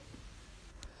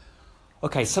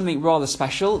Okay, something rather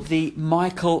special. The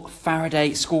Michael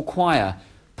Faraday School Choir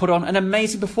put on an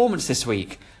amazing performance this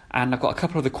week. And I've got a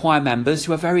couple of the choir members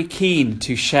who are very keen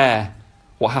to share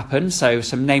what happened. So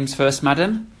some names first,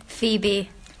 madam.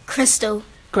 Phoebe. Crystal.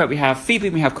 Great, we have Phoebe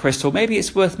and we have Crystal. Maybe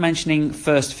it's worth mentioning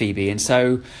first Phoebe. And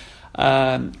so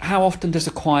how often does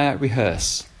the choir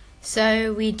rehearse?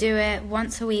 So we do it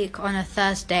once a week on a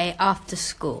Thursday after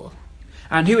school.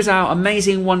 And who is our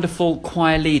amazing, wonderful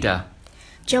choir leader?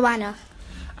 Joanna.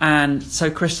 And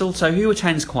so Crystal, so who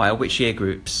attends choir, which year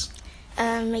groups?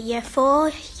 Year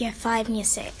 4, Year 5 and Year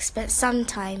 6, but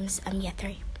sometimes Year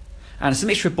 3. And it's a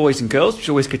mixture of boys and girls, which is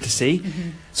always good to see. Mm-hmm.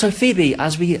 So Phoebe,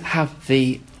 as we have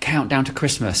the countdown to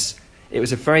Christmas, it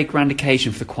was a very grand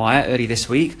occasion for the choir early this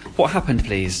week. What happened,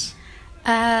 please?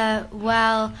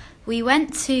 Well, we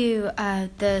went to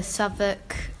the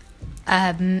Southwark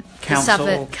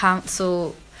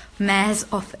Council Mayor's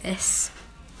office,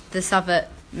 the Southwark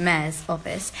Mayor's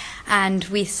office, and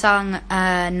we sung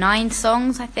 9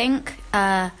 songs, I think,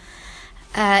 to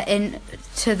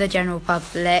the general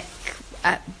public,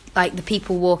 like the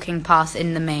people walking past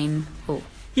in the main hall.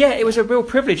 Yeah, it was a real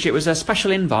privilege. It was a special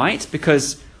invite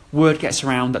because word gets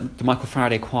around that the Michael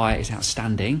Faraday Choir is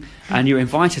outstanding, and you're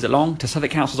invited along to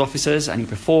Southwark Council's offices and you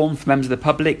perform for members of the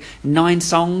public 9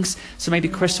 songs. So maybe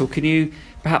Crystal, can you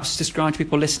perhaps describe to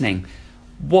people listening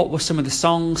what were some of the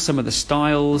songs, some of the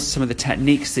styles, some of the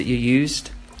techniques that you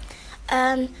used?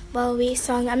 Well, we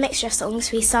sung a mixture of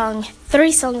songs. We sung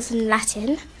 3 songs in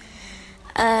Latin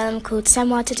called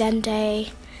Semua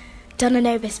Tedende, Dona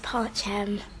Nobis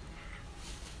Pacem.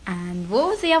 And what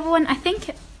was the other one? I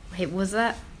think was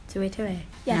that Tue Tue?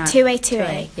 Yeah, no, Tue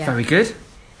Tue. Yeah. Very good.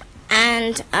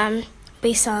 And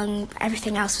we sung,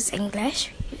 everything else was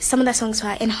English. Some of the songs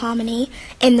were in harmony,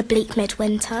 In the Bleak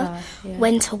Midwinter,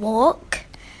 Winter Walk.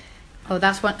 Oh,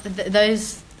 that's one.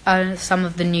 Those are some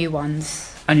of the new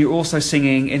ones. And you're also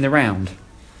singing in the round?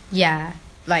 Yeah,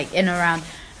 like in a round,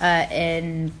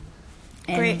 in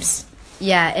groups.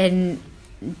 Yeah, in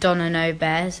Donna No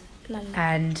Bears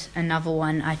and another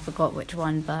one. I forgot which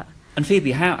one, but. And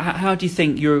Phoebe, how do you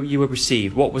think you were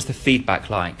received? What was the feedback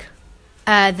like?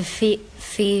 The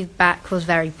feedback was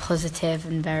very positive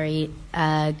and very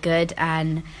good,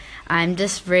 and I'm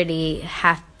just really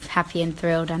happy and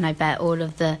thrilled, and I bet all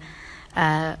of the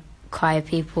choir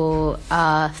people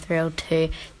are thrilled to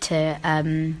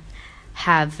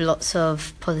have lots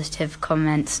of positive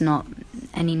comments, not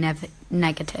any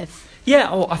negative.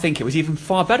 Yeah, I think it was even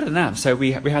far better than that. So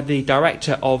we had the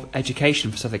Director of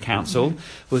Education for Southwark Council,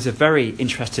 who was a very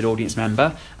interested audience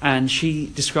member, and she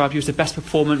described you as the best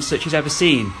performance that she's ever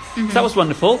seen. Mm-hmm. So that was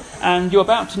wonderful. And you're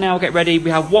about to now get ready. We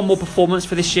have one more performance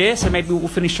for this year, so maybe we'll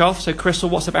finish off. So Crystal,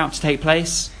 what's about to take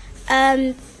place?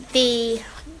 The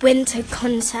winter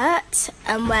concert,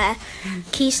 where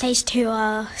Key Stage 2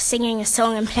 are singing a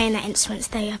song and playing their instruments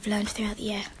they have learned throughout the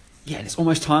year. Yeah, and it's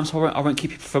almost time, so I won't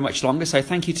keep you for much longer. So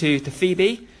thank you to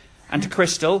Phoebe and to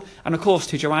Crystal, and of course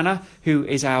to Joanna, who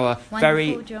is our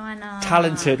very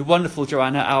talented, wonderful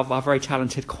Joanna, our very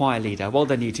talented choir leader. Well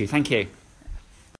done, you two. Thank you.